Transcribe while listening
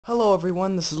Hello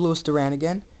everyone, this is Louis Duran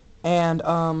again, and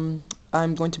I'm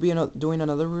going to be doing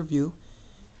another review.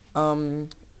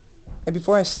 Um, and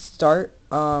before I start,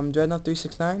 Dreadnought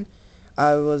 369,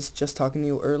 I was just talking to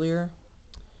you earlier,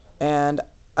 and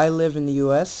I live in the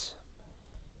U.S.,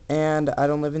 and I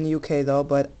don't live in the U.K. though,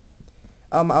 but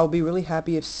I'll be really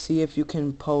happy if see if you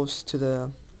can post to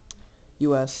the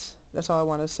U.S. That's all I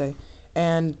want to say.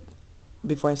 And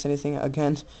before I say anything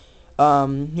again,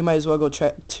 you might as well go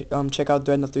check out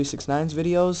Dreadnought 369's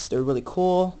videos. They're really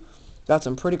cool. Got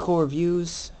some pretty cool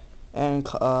reviews and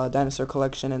dinosaur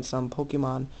collection and some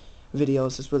Pokemon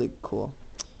videos. It's really cool.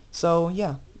 So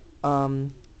yeah,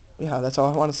 um, yeah, that's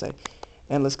all I want to say.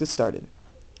 And let's get started.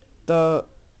 The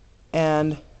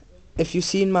and if you've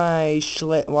seen my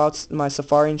my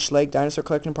Safari and Schlegel Dinosaur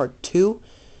Collection Part 2,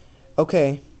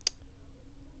 okay,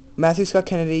 Matthew Scott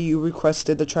Kennedy, you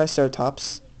requested the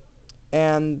Triceratops,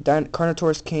 and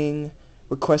Carnotaurus King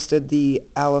requested the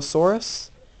Allosaurus,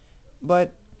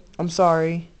 but I'm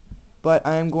sorry, but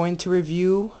I am going to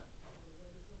review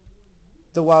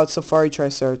the Wild Safari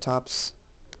Triceratops.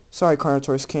 Sorry,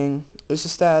 Carnotaurus King. It's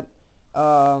just that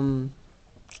I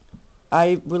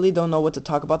really don't know what to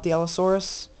talk about the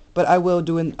Allosaurus, but I will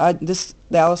do the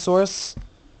Allosaurus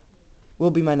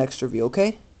will be my next review.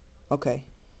 Okay? Okay.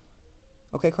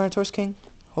 Okay, Carnotaurus King.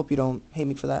 Hope you don't hate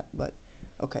me for that, but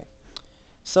okay.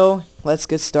 So let's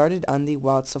get started on the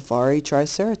Wild Safari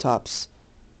Triceratops.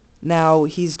 Now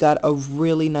he's got a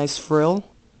really nice frill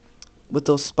with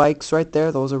those spikes right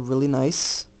there. Those are really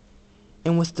nice.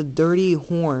 And with the dirty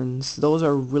horns, those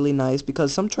are really nice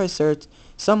because some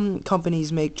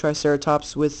companies make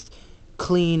Triceratops with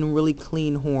really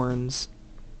clean horns.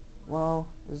 Well,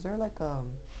 is there like I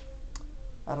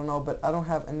don't know, but I don't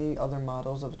have any other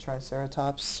models of a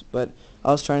Triceratops, but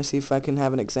I was trying to see if I can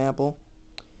have an example.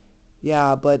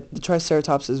 Yeah, but the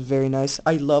Triceratops is very nice.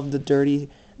 I love the dirty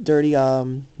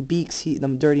beaks,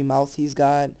 the dirty mouth he's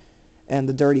got, and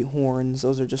the dirty horns.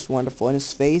 Those are just wonderful. And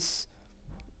his face,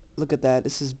 look at that.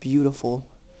 This is beautiful.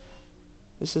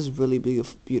 This is really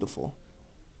beautiful.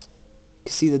 You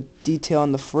can see the detail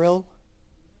on the frill.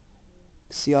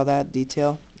 See all that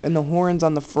detail? And the horns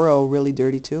on the frill really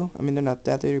dirty too. I mean, they're not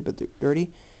that dirty, but they're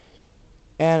dirty.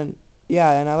 And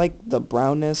yeah, and I like the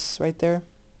brownness right there.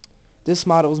 This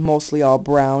model is mostly all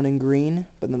brown and green,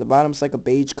 but then the bottom's like a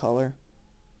beige color.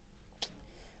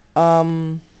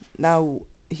 Now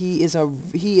he is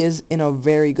in a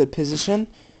very good position.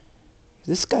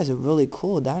 This guy's a really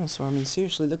cool dinosaur. I mean,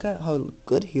 seriously, look at how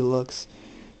good he looks.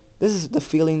 This is the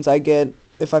feelings I get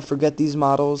if I forget these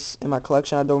models in my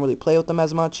collection. I don't really play with them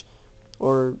as much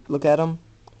or look at them.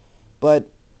 But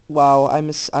wow, I'm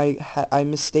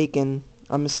mistaken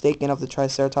of the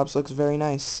Triceratops. Looks very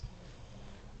nice.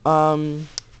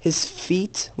 His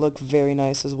feet look very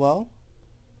nice as well.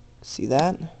 See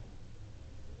that?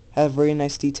 Have very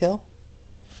nice detail.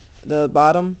 The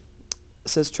bottom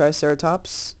says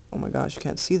Triceratops. Oh my gosh, you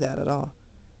can't see that at all.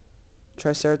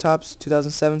 Triceratops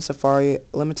 2007 Safari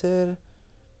Limited.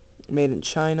 Made in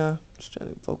China. Just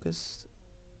trying to focus.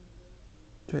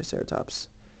 Triceratops.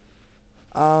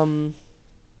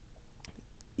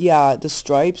 Yeah, the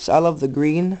stripes. I love the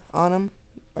green on them.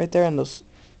 Right there, and those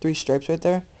three stripes right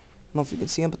there. I don't know if you can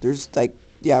see them, but there's like,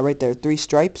 yeah, right there, three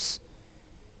stripes.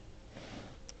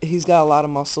 He's got a lot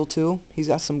of muscle too. He's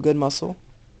got some good muscle.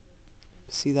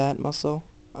 See that muscle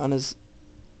on his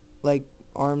like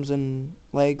arms and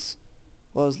legs?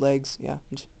 Well, his legs, yeah.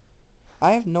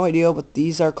 I have no idea what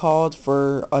these are called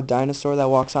for a dinosaur that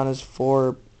walks on his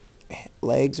four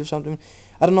legs or something.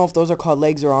 I don't know if those are called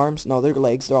legs or arms. No, they're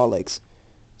legs. They're all legs.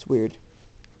 It's weird.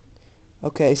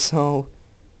 Okay, so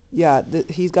yeah,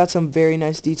 he's got some very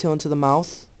nice detail into the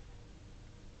mouth.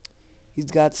 He's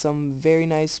got some very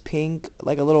nice pink,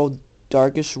 like a little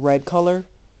darkish red color.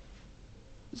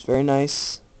 It's very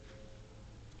nice.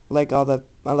 Like all the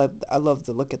I love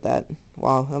the look at that.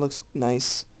 Wow, that looks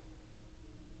nice.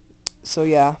 So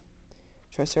yeah,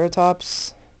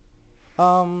 Triceratops.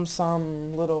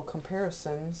 Some little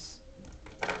comparisons.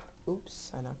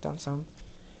 Oops, I knocked down some.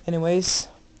 Anyways,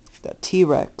 the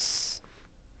T-Rex.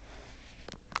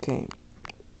 Okay,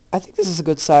 I think this is a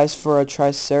good size for a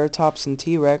Triceratops and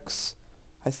T-Rex.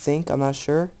 I think, I'm not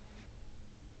sure.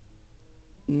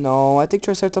 No, I think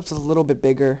Triceratops is a little bit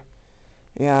bigger.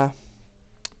 Yeah.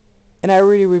 And I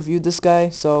already reviewed this guy,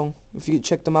 so if you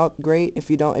check them out, great. If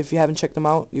you haven't checked them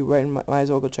out, you might as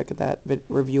well go check that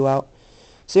review out.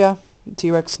 So yeah,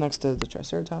 T-Rex next to the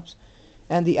Triceratops.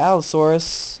 And the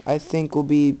Allosaurus, I think will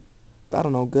be, I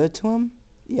don't know, good to him?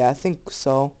 Yeah, I think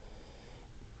so.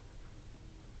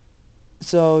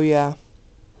 So yeah.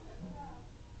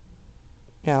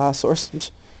 Yeah,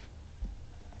 Allosaurus.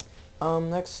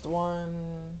 Next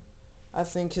one, I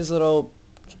think his little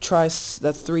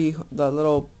the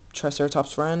little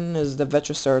Triceratops friend is the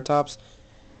Vetriceratops.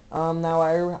 Now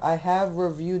I have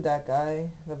reviewed that guy,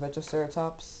 the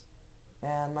Vetriceratops,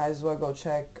 and might as well go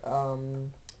check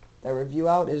that review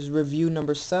out. Is review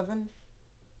number 7,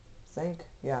 I think.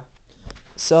 Yeah.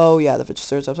 So yeah, the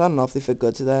Vetriceratops. I don't know if they fit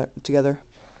good together.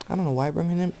 I don't know why I bring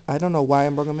him in. I don't know why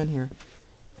I'm bringing him in here.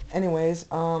 Anyways,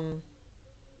 what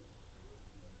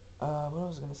I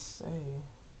was gonna say.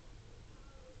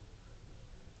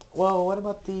 Well, what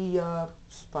about the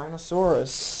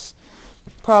Spinosaurus?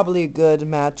 Probably a good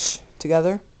match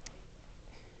together.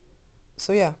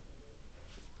 So yeah,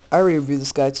 I already reviewed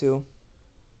this guy too.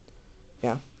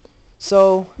 Yeah.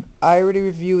 So I already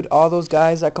reviewed all those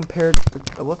guys I compared.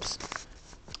 Whoops.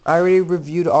 I already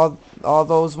reviewed all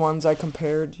those ones I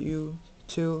compared you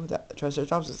to, the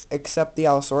Triceratops, except the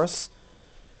Allosaurus.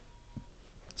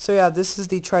 So yeah, this is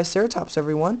the Triceratops,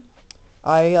 everyone.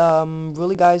 I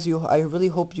really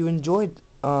hope you enjoyed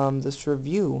this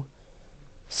review.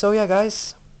 So yeah,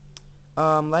 guys,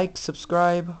 like,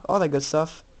 subscribe, all that good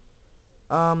stuff.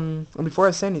 And before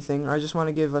I say anything, I just want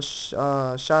to give a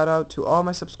shout out to all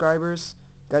my subscribers.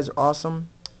 You guys are awesome.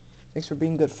 Thanks for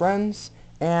being good friends.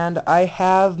 And I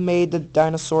have made the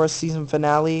Dinosaur season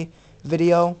finale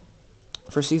video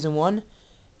for season 1,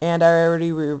 and I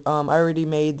already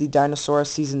made the Dinosaur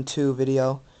season 2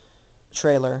 video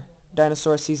trailer.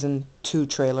 Dinosaur season 2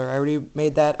 trailer. I already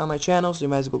made that on my channel, so you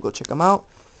might as well go check them out.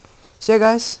 So yeah,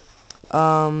 guys,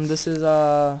 this is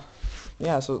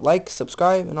yeah, so like,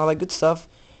 subscribe, and all that good stuff.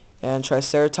 And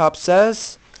Triceratops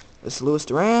says, this is Louis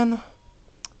Duran.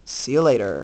 See you later.